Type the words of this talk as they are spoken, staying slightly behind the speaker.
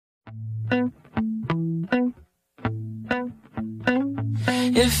If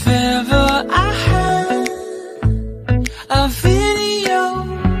ever I had a video.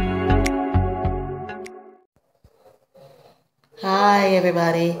 Hi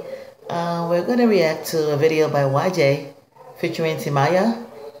everybody, we're going to react to a video by Waje featuring Timaya.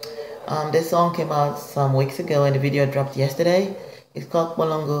 This song came out some weeks ago and the video dropped yesterday. It's called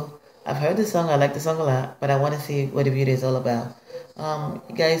Kponlongo. I've heard the song, I like the song a lot, but I want to see what the video is all about.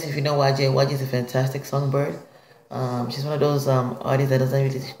 Guys, if you know Waje is a fantastic songbird. She's one of those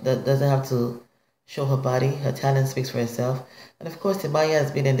artists that doesn't have to show her body. Her talent speaks for itself. And of course, Timaya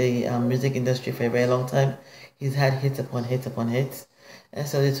has been in the music industry for a very long time. He's had hits upon hits upon hits. And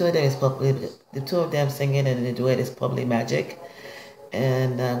so the two of them singing and the duet is probably magic.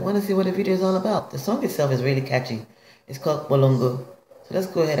 And I want to see what the video is all about. The song itself is really catchy. It's called Kponlongo. So let's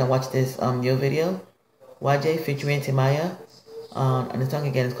go ahead and watch this new video. Waje featuring Timaya. And the song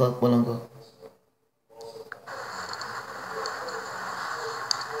again is called Kponlongo.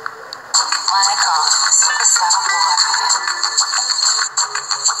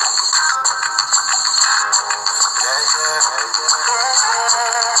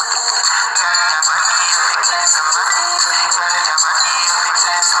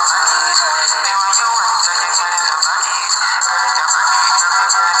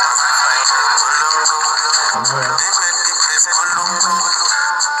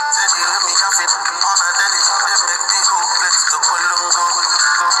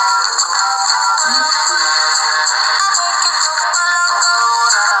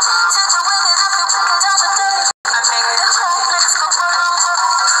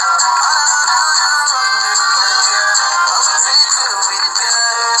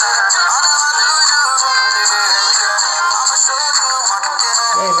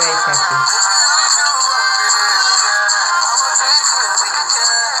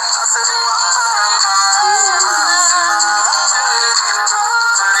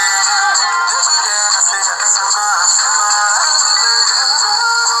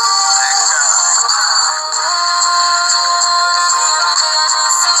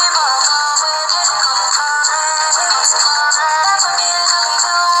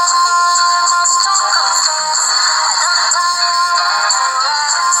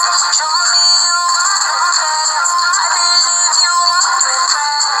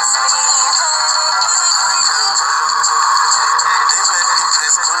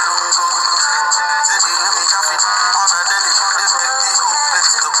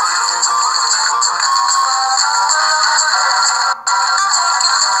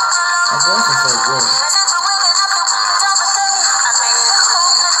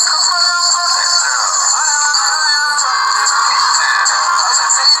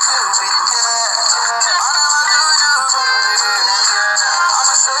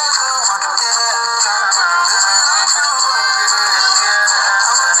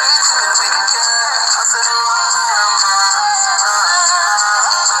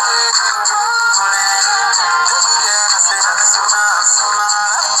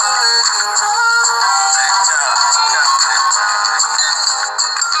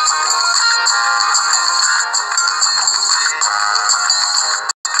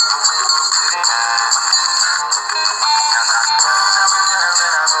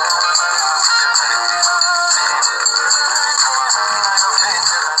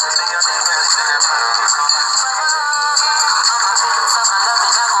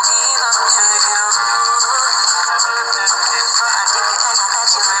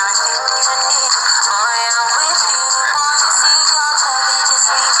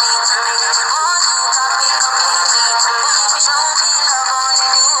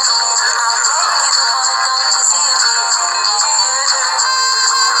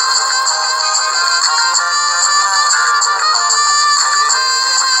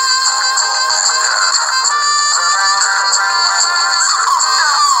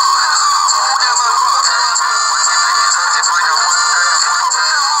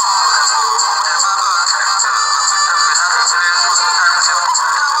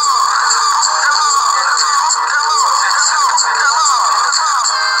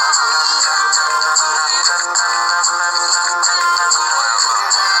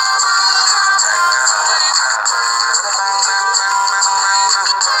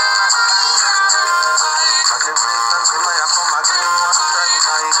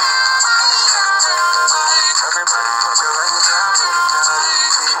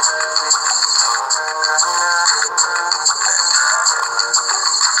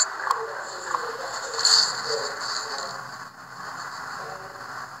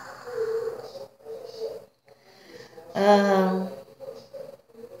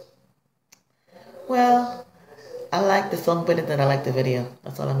 Well, I like the song better than I like the video.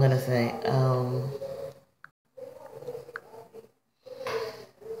 That's all I'm gonna say.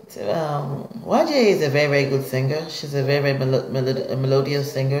 Waje is a very, very good singer. She's a very, very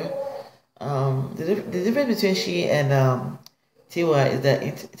melodious singer. The difference between she and Tiwa is that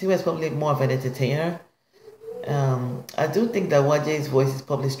Tiwa is probably more of an entertainer. I do think that Waje's voice is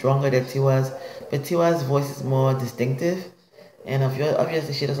probably stronger than Tiwa's, but Tiwa's voice is more distinctive. And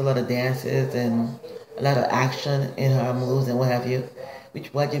obviously she does a lot of dances and a lot of action in her moves and what have you,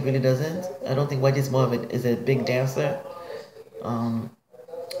 which Waje really doesn't. I don't think Waje is a big dancer.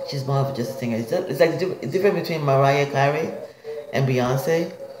 She's more of just a singer. It's like the difference between Mariah Carey and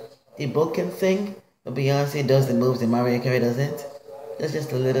Beyonce. They both can sing, but Beyonce does the moves and Mariah Carey doesn't. That's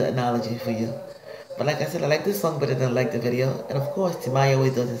just a little analogy for you. But like I said, I like this song better than I like the video. And of course, Timaya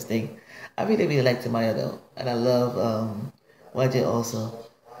always does his thing. I really, really like Timaya though. And I love Waje also.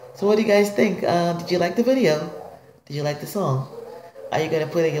 So what do you guys think? Did you like the video? Did you like the song? Are you going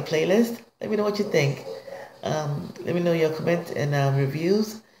to put it in your playlist? Let me know what you think. Let me know your comments and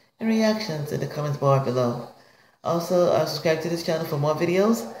reviews and reactions in the comments bar below. Also, subscribe to this channel for more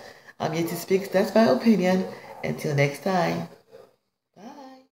videos. I'm Yet to Speak. That's my opinion. Until next time.